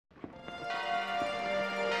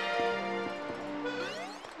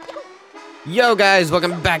Yo guys,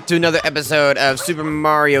 welcome back to another episode of Super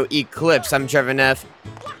Mario Eclipse. I'm Trevor Neff.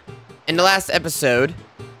 In the last episode,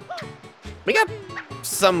 we got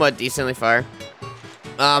somewhat decently far.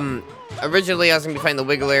 Originally I was gonna be fighting the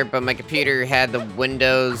Wiggler, but my computer had the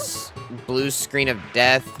Windows blue screen of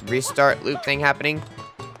death restart loop thing happening.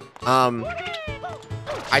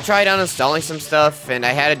 I tried uninstalling some stuff and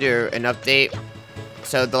I had to do an update.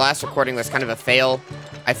 So the last recording was kind of a fail.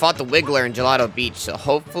 I fought the Wiggler in Gelato Beach, so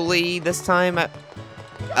hopefully this time it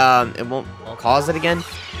won't cause it again.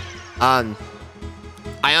 I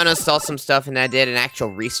uninstalled some stuff and I did an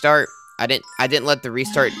actual restart. I didn't let the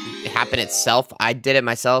restart happen itself. I did it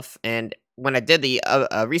myself, and when I did the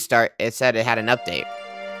restart, it said it had an update.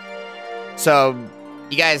 So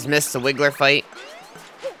you guys missed the Wiggler fight.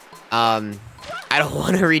 I don't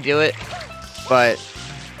want to redo it, but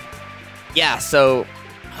yeah. So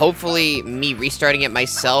hopefully me restarting it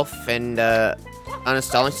myself and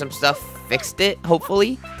uninstalling some stuff fixed it,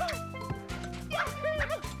 hopefully.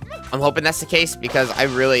 I'm hoping that's the case because I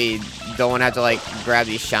really don't want to have to, like, grab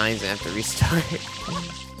these shines and have to restart.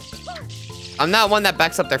 I'm not one that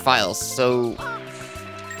backs up their files, so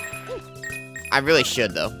I really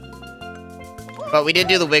should, though. But we did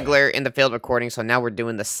do the Wiggler in the failed recording, so now we're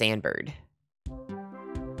doing the Sandbird.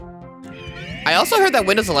 I also heard that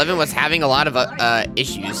Windows 11 was having a lot of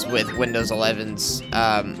issues with Windows 11's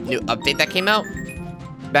new update that came out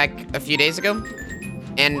back a few days ago.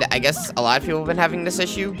 And I guess a lot of people have been having this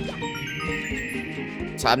issue.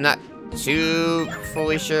 So I'm not too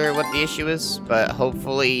fully sure what the issue is, but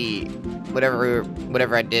hopefully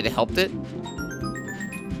whatever I did helped it.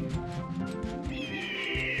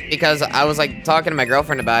 Because I was, like, talking to my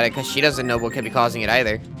girlfriend about it because she doesn't know what could be causing it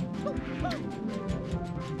either.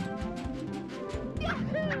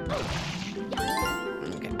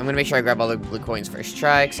 I'm gonna make sure I grab all the blue coins first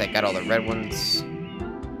try, because I got all the red ones.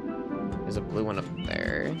 There's a blue one up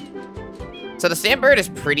there. So the Sandbird is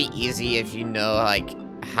pretty easy if you know, like,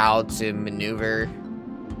 how to maneuver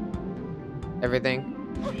everything.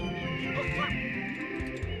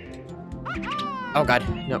 Oh god,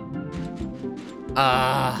 no. Oh,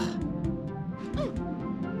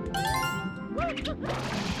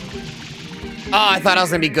 I thought I was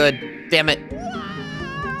gonna be good. Damn it.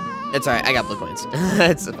 It's alright, I got blue coins.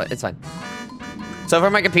 It's fine. So far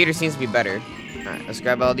my computer seems to be better. Alright, let's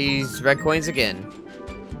grab all these red coins again.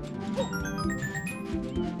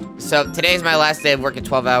 So today's my last day of work at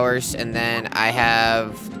 12 hours, and then I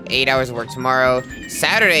have 8 hours of work tomorrow.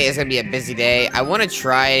 Saturday is gonna be a busy day. I wanna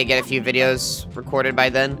try to get a few videos recorded by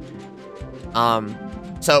then.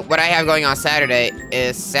 So what I have going on Saturday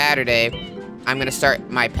is I'm gonna start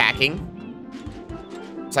my packing.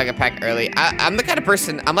 So I can pack early. I'm the kind of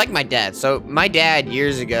person, I'm like my dad. So my dad,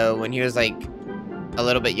 years ago, when he was, like, a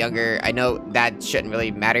little bit younger, I know that shouldn't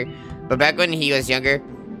really matter, but back when he was younger,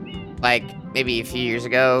 like, maybe a few years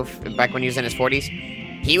ago, back when he was in his 40s,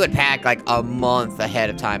 he would pack, like, a month ahead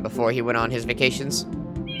of time before he went on his vacations.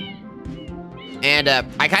 And,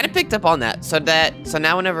 I kind of picked up on that, so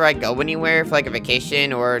now whenever I go anywhere for, like, a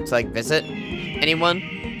vacation or to, like, visit anyone,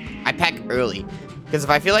 I pack early. Because if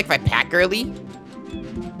I feel like if I pack early,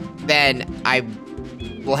 then I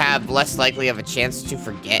will have less likely of a chance to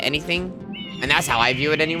forget anything. And that's how I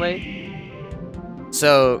view it anyway.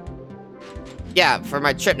 So, yeah, for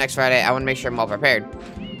my trip next Friday, I want to make sure I'm all prepared.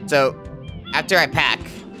 So, after I pack,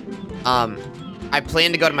 I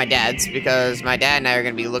plan to go to my dad's because my dad and I are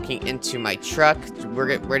going to be looking into my truck.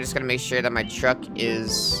 We're just going to make sure that my truck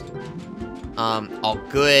is all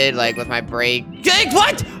good, like with my brake. Jake,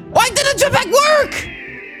 what? Why didn't the jetpack work?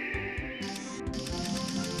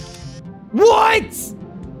 What?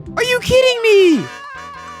 Are you kidding me?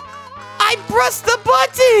 I pressed the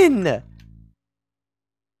button!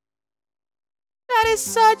 That is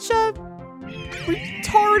such a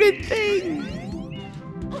retarded thing.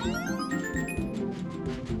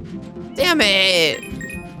 Damn it.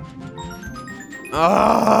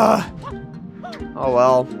 Oh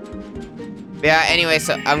well. Yeah, anyway,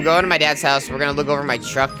 so I'm going to my dad's house. We're gonna look over my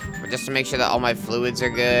truck just to make sure that all my fluids are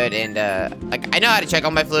good. And, like, I know how to check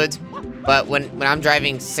all my fluids. But when I'm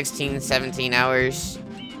driving 16, 17 hours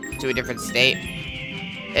to a different state,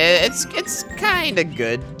 it's kind of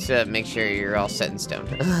good to make sure you're all set in stone.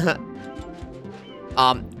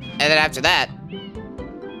 And then after that,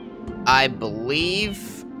 I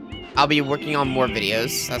believe I'll be working on more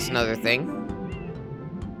videos. That's another thing.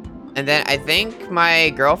 And then I think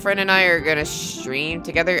my girlfriend and I are gonna stream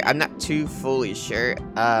together. I'm not too fully sure.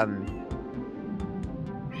 I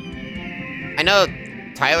know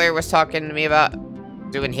Tyler was talking to me about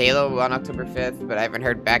doing Halo on October 5th, but I haven't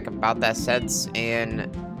heard back about that since,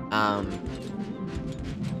 and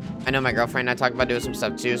I know my girlfriend and I talked about doing some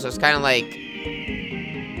stuff too, so it's kind of like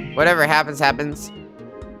whatever happens, happens.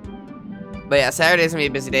 But yeah, Saturday's gonna be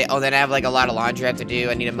a busy day. Oh, then I have like a lot of laundry I have to do.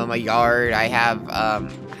 I need to mow my yard. I have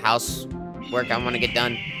house work I want to get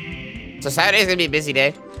done. So Saturday's gonna be a busy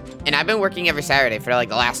day. And I've been working every Saturday for like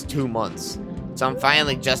the last 2 months. So I'm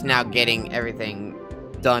finally just now getting everything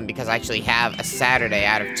done because I actually have a Saturday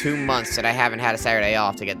out of 2 months that I haven't had a Saturday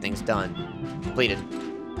off to get things done. Completed.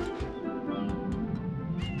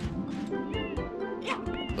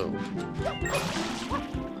 Ooh.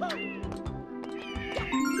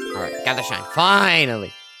 Alright, got the shine.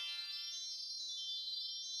 Finally!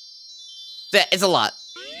 It's a lot.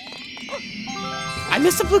 I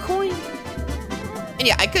missed a blue coin! And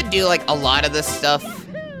yeah, I could do, like, a lot of this stuff,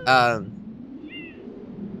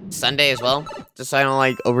 Sunday as well. Just so I don't,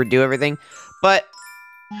 like, overdo everything. But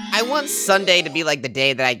I want Sunday to be, like, the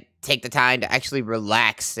day that I take the time to actually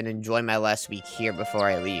relax and enjoy my last week here before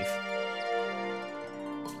I leave.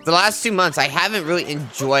 The last 2 months, I haven't really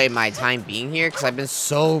enjoyed my time being here because I've been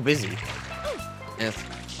so busy. Yeah.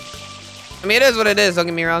 I mean, it is what it is, don't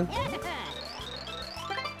get me wrong.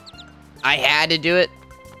 I had to do it.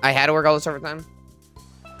 I had to work all this overtime.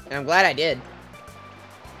 And I'm glad I did.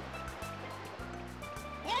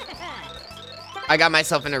 I got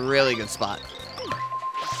myself in a really good spot.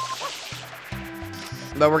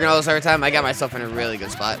 But working all this overtime, I got myself in a really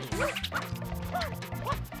good spot.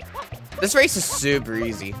 This race is super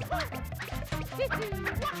easy.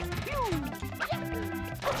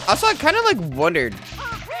 Also, I kind of like wondered,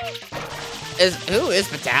 who is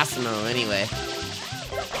Potassimo anyway?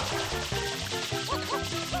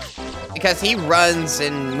 Because he runs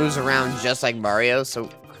and moves around just like Mario, so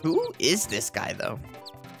who is this guy though? You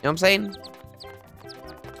know what I'm saying?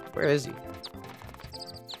 Where is he?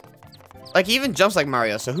 Like, he even jumps like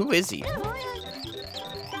Mario, so who is he?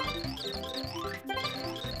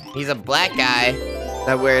 He's a black guy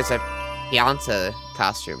that wears a Pianta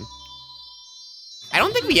costume. I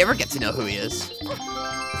don't think we ever get to know who he is.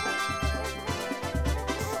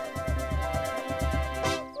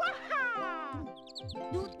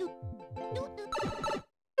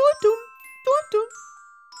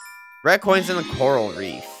 Red coins in the coral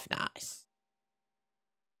reef. Nice.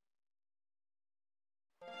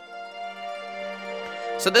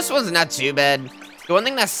 So this one's not too bad. The one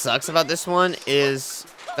thing that sucks about this one is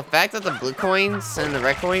the fact that the blue coins and the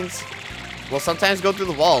red coins will sometimes go through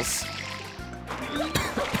the walls.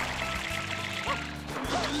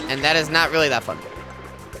 And that is not really that fun.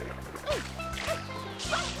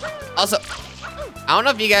 Also, I don't know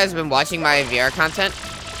if you guys have been watching my VR content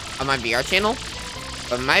on my VR channel,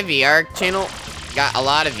 but my VR channel got a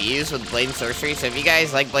lot of views with Blade and Sorcery, so if you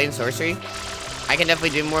guys like Blade and Sorcery, I can definitely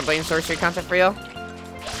do more Blade and Sorcery content for y'all.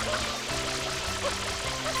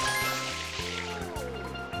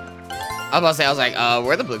 I was about to say, I was like,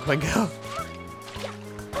 where'd the blue coin go?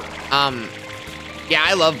 Yeah,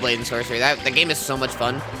 I love Blade and Sorcery. The game is so much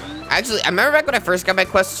fun. Actually, I remember back when I first got my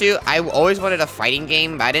Quest 2, I always wanted a fighting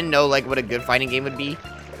game, but I didn't know, like, what a good fighting game would be.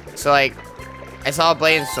 So, like, I saw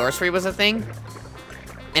Blade and Sorcery was a thing,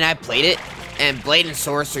 and I played it, and Blade and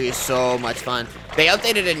Sorcery is so much fun. They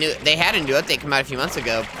had a new update come out a few months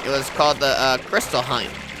ago. It was called the Crystal Hunt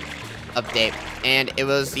update, and it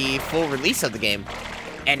was the full release of the game.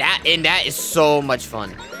 And that is so much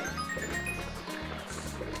fun.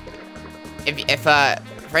 If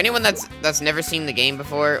for anyone that's never seen the game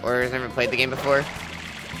before or has never played the game before,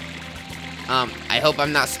 I hope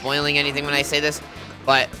I'm not spoiling anything when I say this,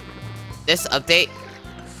 but this update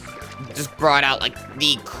just brought out like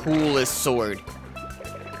the coolest sword.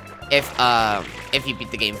 If you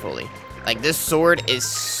beat the game fully, like this sword is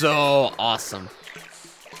so awesome.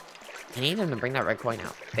 I need them to bring that red coin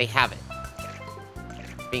out. They have it.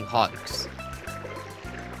 Being hogs.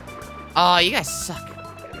 Oh, you guys suck.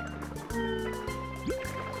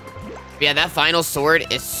 But yeah, that final sword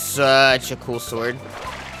is such a cool sword.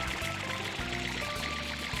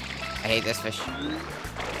 I hate this fish.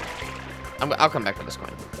 I'll come back for this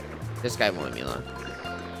coin. This guy won't leave me alone.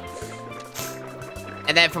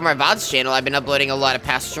 And then for my VODs channel, I've been uploading a lot of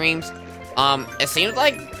past streams. It seems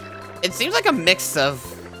like a mix of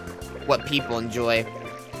what people enjoy.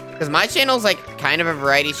 Because my channel is like kind of a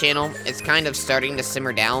variety channel. It's kind of starting to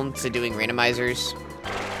simmer down to doing randomizers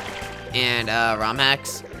and ROM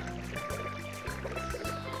hacks.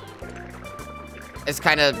 It's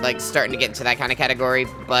kind of like starting to get into that kind of category.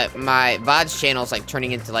 But my VODs channel is like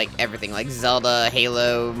turning into like everything, like Zelda,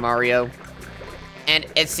 Halo, Mario. And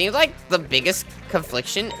it seems like the biggest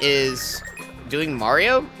confliction is doing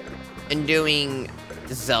Mario and doing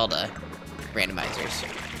Zelda randomizers.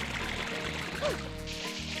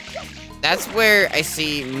 That's where I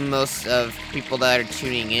see most of people that are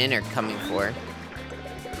tuning in are coming for.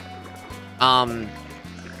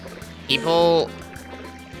 People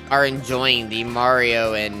are enjoying the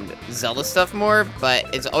Mario and Zelda stuff more,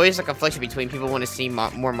 but it's always a confliction between people want to see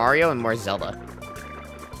more Mario and more Zelda.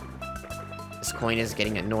 This coin is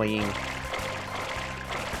getting annoying.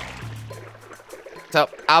 So,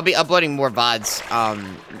 I'll be uploading more VODs.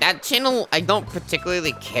 That channel, I don't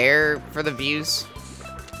particularly care for the views,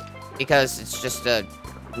 because it's just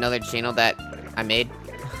another channel that I made.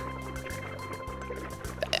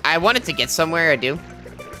 I wanted to get somewhere, I do.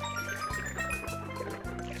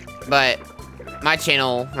 But my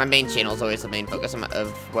main channel is always the main focus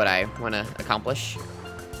of what I want to accomplish.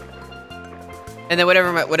 And then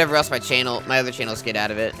whatever else my other channels get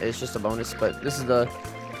out of it is just a bonus, but this is the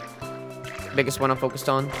biggest one I'm focused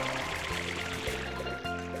on.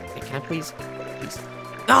 Hey, can I please?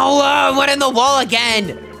 No, I went in the wall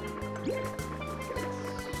again!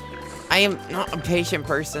 I am not a patient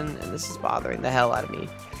person, and this is bothering the hell out of me.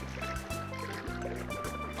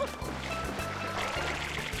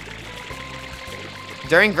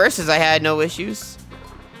 During Versus, I had no issues.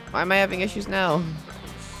 Why am I having issues now?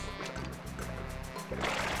 I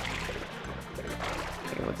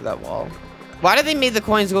went through that wall. Why did they make the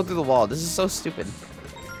coins go through the wall? This is so stupid.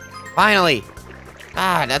 Finally!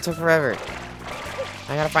 Ah, that took forever.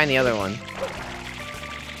 I gotta find the other one.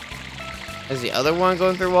 Is the other one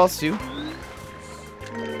going through walls too?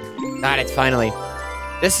 God, it's finally.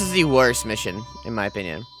 This is the worst mission, in my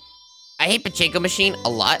opinion. I hate Pachinko Machine a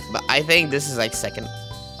lot, but I think this is like second.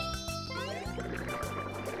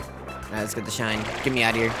 Alright, let's get the shine. Get me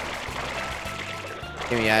out of here.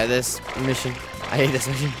 Get me out of this mission. I hate this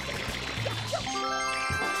mission.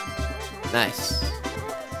 Nice.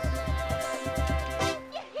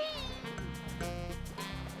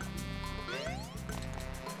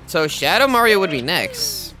 So Shadow Mario would be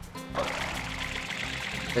next.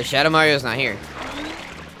 The Shadow Mario's not here.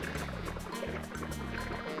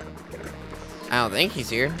 I don't think he's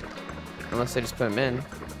here. Unless they just put him in.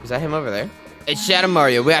 Is that him over there? It's Shadow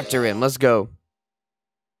Mario. We're after him. Let's go.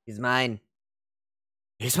 He's mine.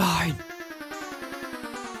 He's mine.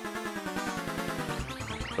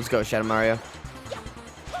 Let's go, Shadow Mario.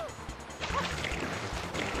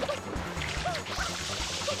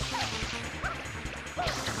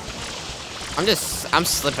 I'm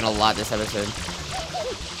slipping a lot this episode.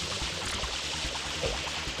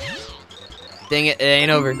 Dang it, it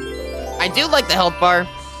ain't over. I do like the health bar.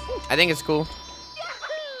 I think it's cool.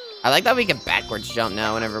 I like that we can backwards jump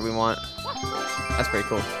now whenever we want. That's pretty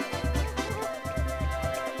cool.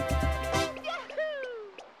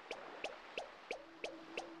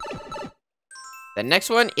 The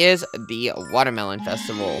next one is the Watermelon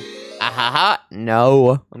Festival. Ahaha.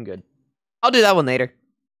 No. I'm good. I'll do that one later.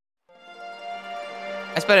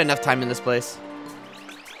 I spent enough time in this place.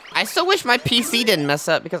 I still wish my PC didn't mess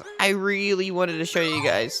up because I really wanted to show you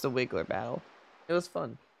guys the Wiggler battle. It was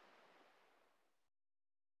fun.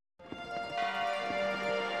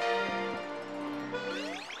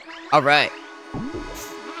 All right.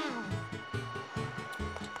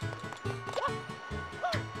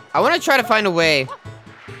 I want to try to find a way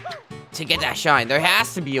to get that shine. There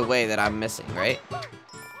has to be a way that I'm missing, right?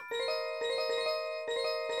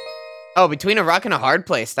 Oh, between a rock and a hard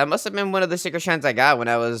place. That must have been one of the secret shines I got when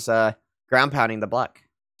I was ground pounding the block.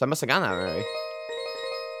 So I must have gotten that already.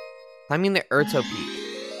 Climbing the Urto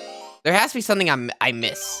Peak. There has to be something I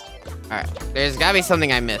miss. Alright, there's gotta be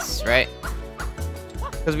something I miss, right?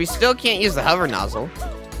 Because we still can't use the hover nozzle.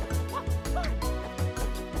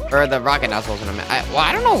 Or the rocket nozzles. Well,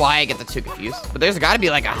 I don't know why I get the two confused. But there's gotta be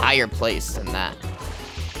like a higher place than that.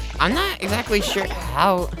 I'm not exactly sure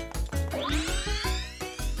how...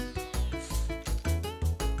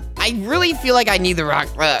 I really feel like I need the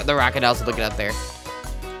rocket nozzle to get up there.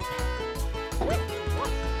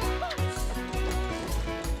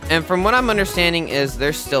 And from what I'm understanding is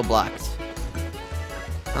they're still blocked.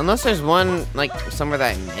 Unless there's one, like, somewhere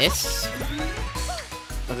that I missed.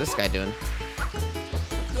 What's this guy doing?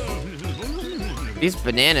 These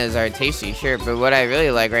bananas are tasty, sure, but what I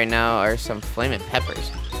really like right now are some flaming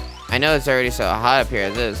peppers. I know it's already so hot up here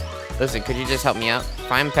as is. Listen, could you just help me out?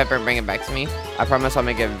 Find pepper and bring it back to me. I promise I'll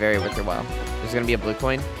make it very worth your while. There's gonna be a blue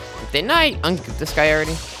coin. Didn't I uncook this guy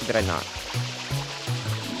already? Or did I not?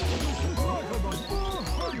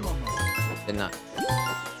 Did not.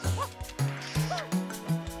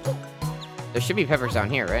 There should be peppers down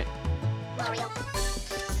here, right?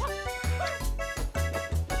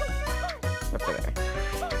 Up there.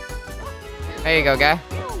 There you go, guy.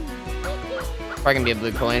 Probably gonna be a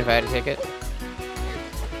blue coin if I had to take it.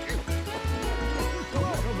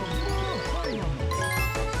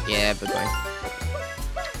 Yeah, blue coin.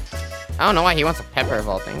 I don't know why he wants a pepper of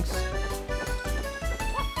all things.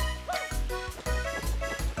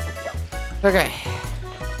 Okay.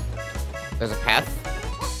 There's a path.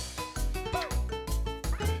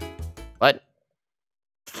 What?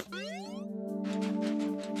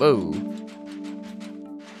 Whoa.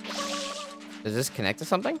 Does this connect to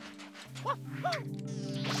something?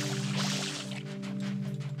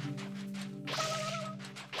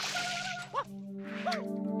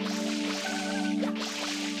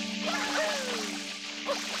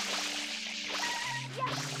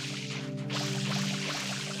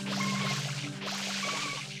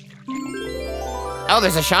 Oh,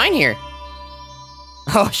 there's a shine here.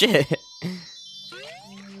 Oh, shit.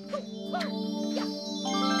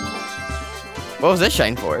 What was this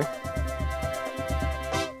shine for?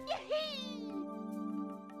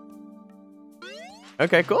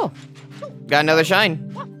 Okay, cool. Got another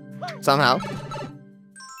shine. Somehow.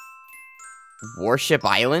 Warship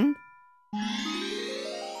Island?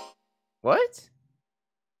 What?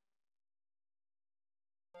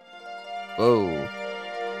 Whoa.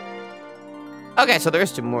 Okay, so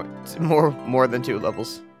there's more than 2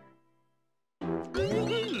 levels.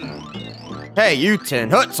 Hey, you 10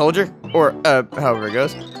 hut soldier, or however it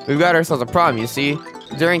goes. We've got ourselves a problem, you see.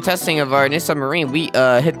 During testing of our new submarine, we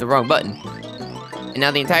hit the wrong button, and now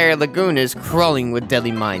the entire lagoon is crawling with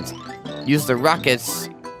deadly mines. Use the rockets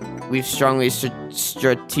we've strongly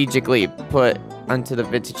strategically put onto the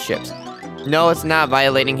vintage ships. No, it's not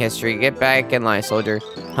violating history. Get back in line, soldier.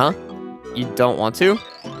 Huh? You don't want to?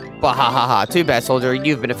 Bahahaha, too bad, soldier.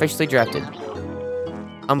 You've been officially drafted.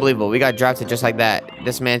 Unbelievable, we got drafted just like that.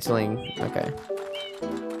 Dismantling. Okay.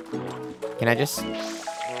 Can I just...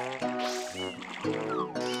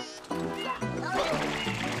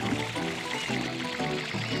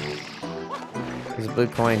 There's a blue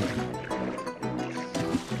coin.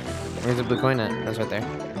 Where's the blue coin at? That's right there.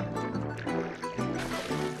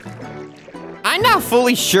 I'm not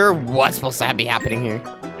fully sure what's supposed to be happening here.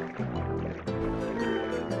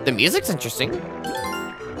 The music's interesting.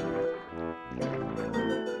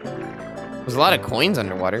 There's a lot of coins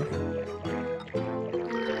underwater.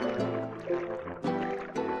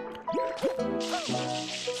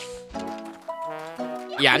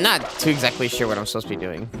 Yeah, I'm not too exactly sure what I'm supposed to be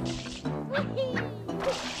doing.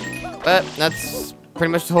 But that's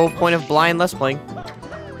pretty much the whole point of blind Let's Playing.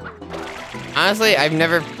 Honestly, I've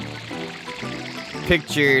never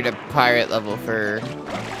pictured a pirate level for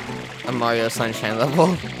a Mario Sunshine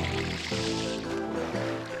level.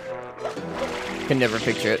 Can never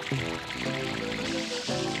picture it.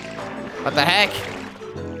 What the heck?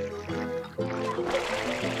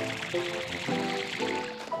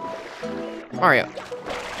 Mario.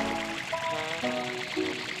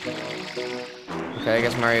 Okay, I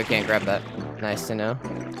guess Mario can't grab that. Nice to know.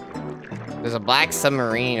 There's a black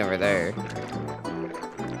submarine over there.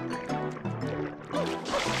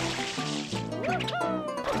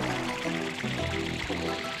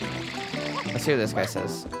 Let's see what this guy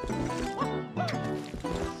says.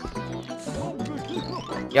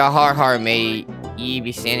 Yah har may ye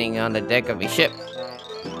be standing on the deck of a ship,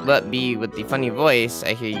 but be with the funny voice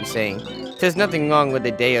I hear you saying, 'tis nothing wrong with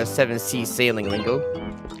the day of 7 seas sailing lingo.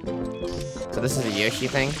 So this is a Yoshi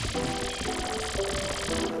thing.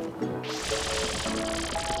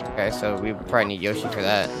 Okay, so we probably need Yoshi for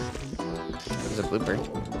that. There's a blooper.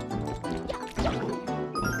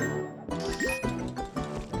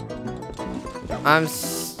 I'm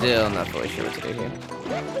still not fully sure what to do here.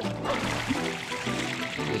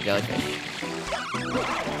 The jellyfish.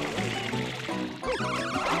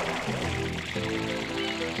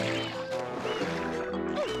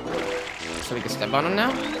 So we can step on him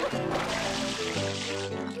now?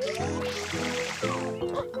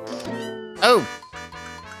 Oh!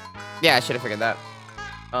 Yeah, I should have figured that.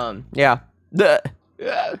 Yeah.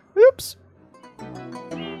 Oops.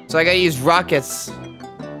 So I gotta use rockets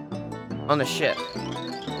on the ship.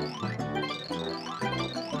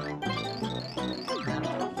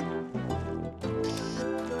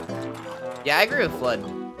 Yeah, I agree with Flood.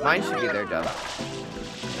 Mine should be their job.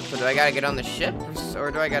 So do I gotta get on the ship, or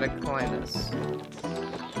do I gotta climb this?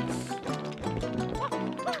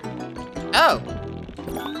 Oh!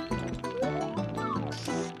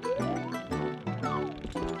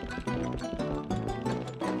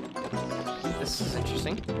 This is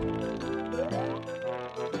interesting.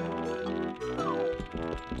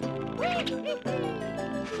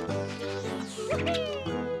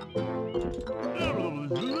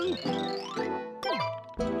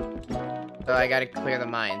 So I gotta clear the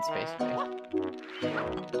mines, basically.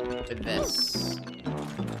 With this.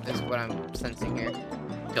 This is what I'm sensing here.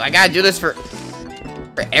 Do I gotta do this for...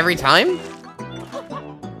 For every time?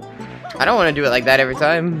 I don't want to do it like that every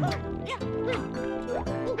time.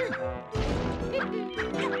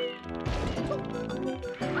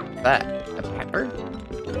 That a pepper?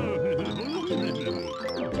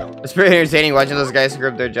 It's pretty entertaining watching those guys screw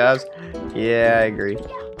up their jobs. Yeah, I agree.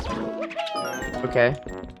 Okay.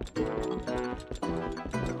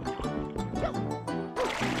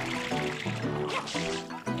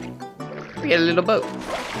 We get a little boat.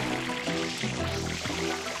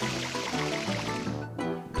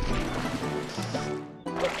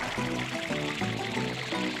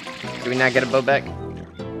 Do we not get a boat back?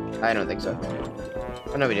 I don't think so.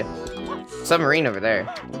 Oh, no, we do. Submarine over there.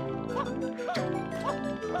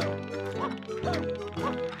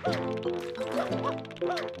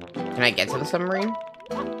 Can I get to the submarine?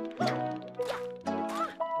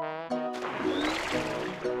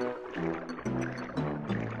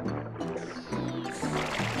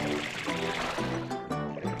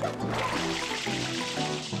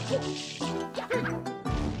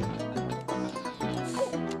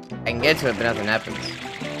 I can get to it, but nothing happens.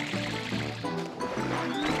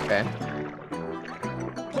 Okay.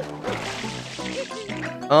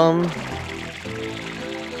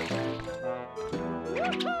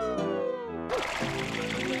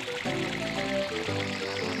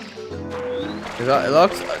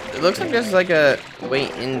 It looks like there's like a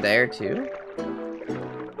way in there too.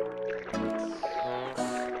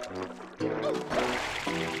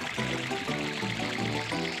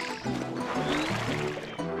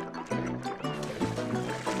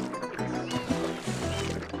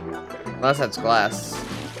 Unless that's glass.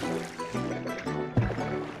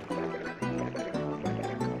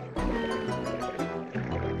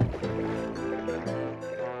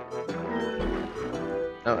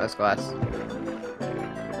 Oh, that's glass.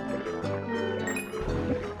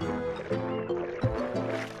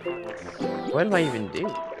 What do I even do?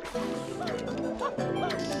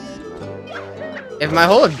 If my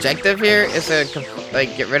whole objective here is to,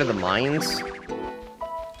 like, get rid of the mines,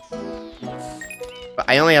 but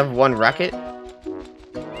I only have one rocket,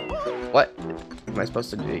 what am I supposed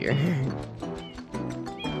to do here?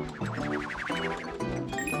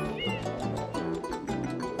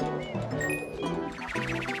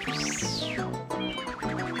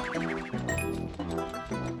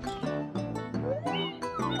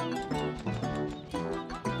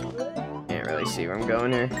 Can't really see where I'm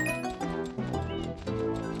going here.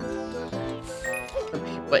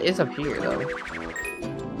 What is up here, though?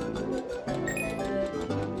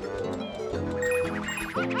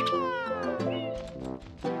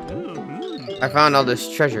 I found all this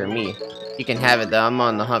treasure, me. You can have it, though. I'm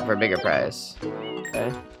on the hunt for a bigger prize.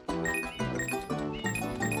 Okay.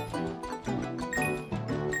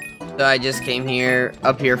 So I just came here,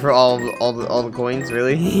 up here for all the coins,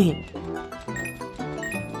 really?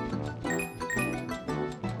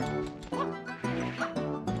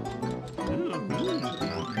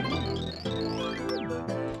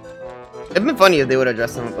 It'd been funny if they would have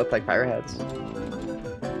dressed them up with like pirate hats.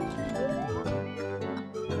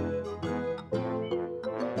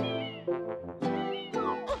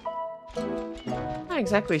 Not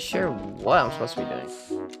exactly sure what I'm supposed to be doing.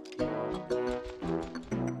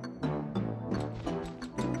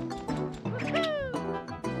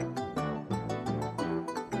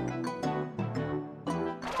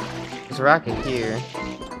 There's a rocket here.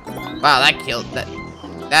 Wow, that killed that.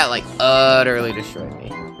 That like utterly destroyed me.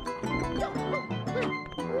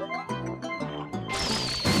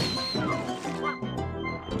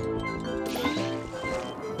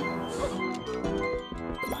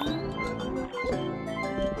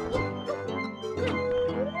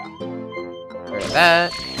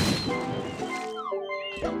 That.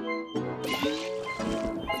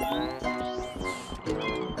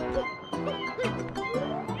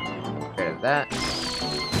 Get rid of that.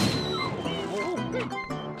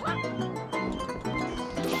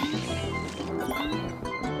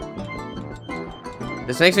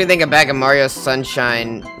 This makes me think of back of Mario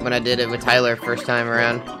Sunshine when I did it with Tyler first time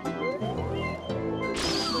around.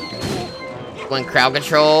 When crowd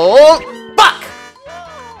control.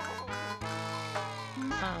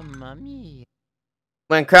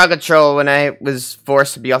 When crowd control, when I was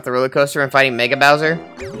forced to be off the roller coaster and fighting Mega Bowser.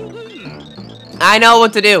 I know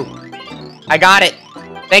what to do. I got it.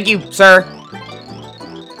 Thank you, sir.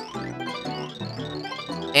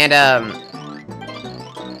 And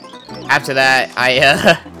after that,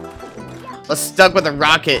 I was stuck with a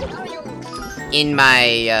rocket in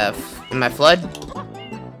my flood.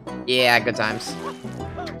 Yeah, good times.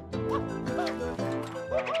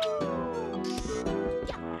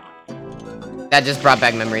 That just brought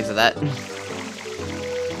back memories of that.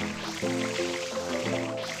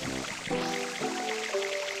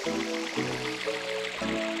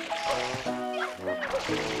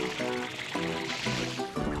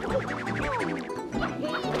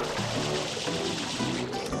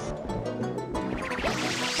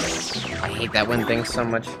 hate that wind thing so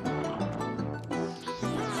much.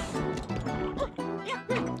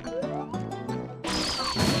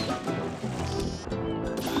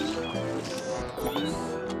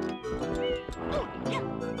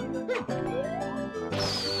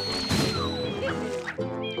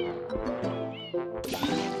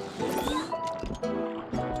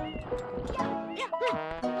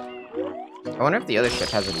 I wonder if the other ship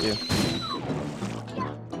has it too.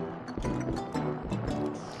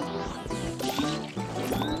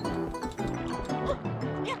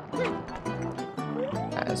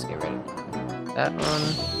 Alright, let's get rid of that one.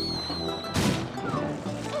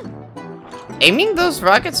 Aiming those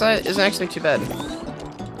rockets isn't actually too bad.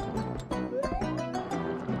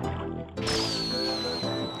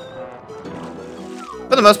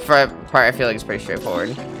 For the most part, I feel like it's pretty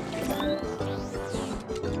straightforward.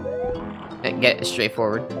 Get it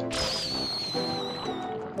straightforward.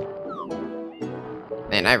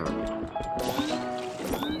 Man, there we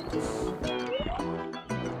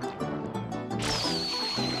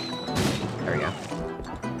go.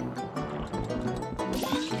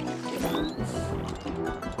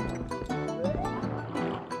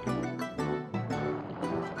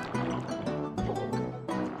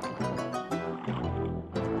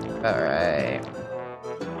 Alright.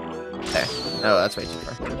 There. Oh, that's way too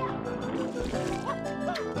far.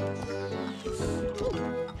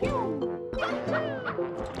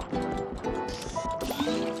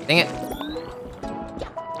 Dang it.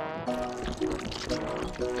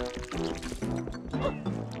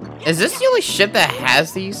 Is this the only ship that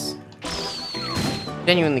has these?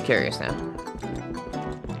 Genuinely curious now.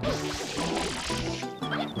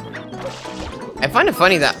 I find it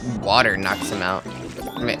funny that water knocks him out.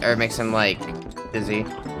 Or makes him, like, dizzy.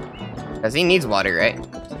 Because he needs water, right?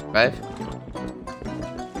 5?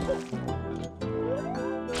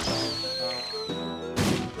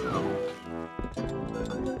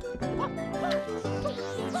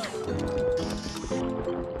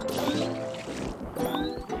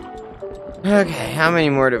 Okay, how many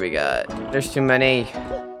more do we got? There's too many.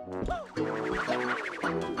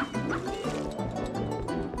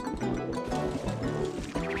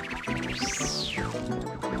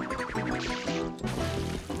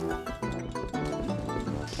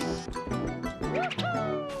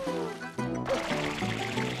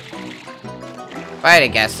 If I had to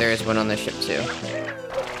guess, there is one on the ship too.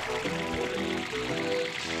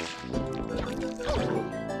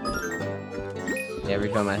 Yeah,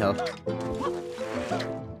 refill my health.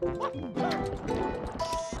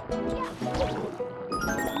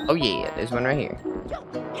 Oh yeah, there's one right here.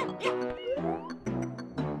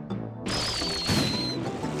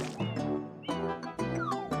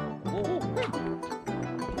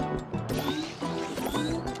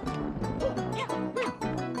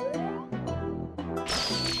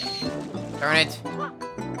 Darn it.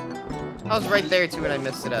 I was right there too and I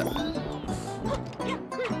messed it up.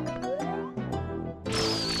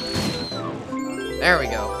 There we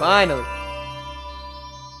go, finally.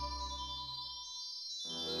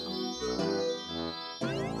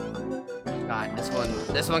 God,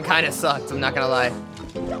 this one kind of sucked, I'm not gonna lie.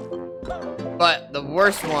 But the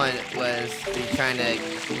worst one was trying to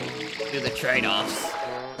do the trade-offs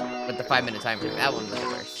with the 5-minute timer. That one was the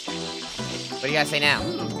worst. What do you guys say now?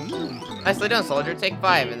 Nicely done, soldier. Take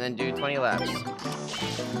 5 and then do 20 laps.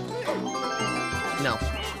 No.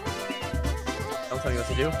 Don't tell me what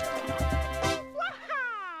to do.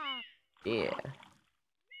 Yeah.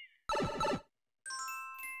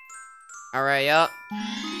 Alright, y'all.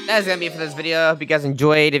 That's gonna be it for this video. Hope you guys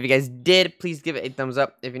enjoyed. If you guys did, please give it a thumbs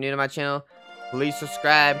up. If you're new to my channel, please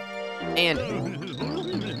subscribe. And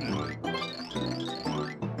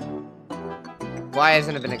why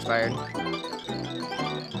hasn't it been expired?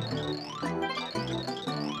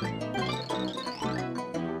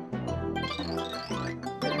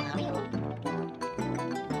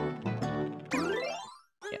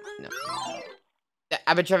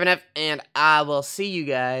 I've been Trevor Neff, and I will see you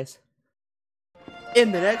guys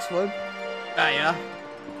in the next one. Bye, yeah.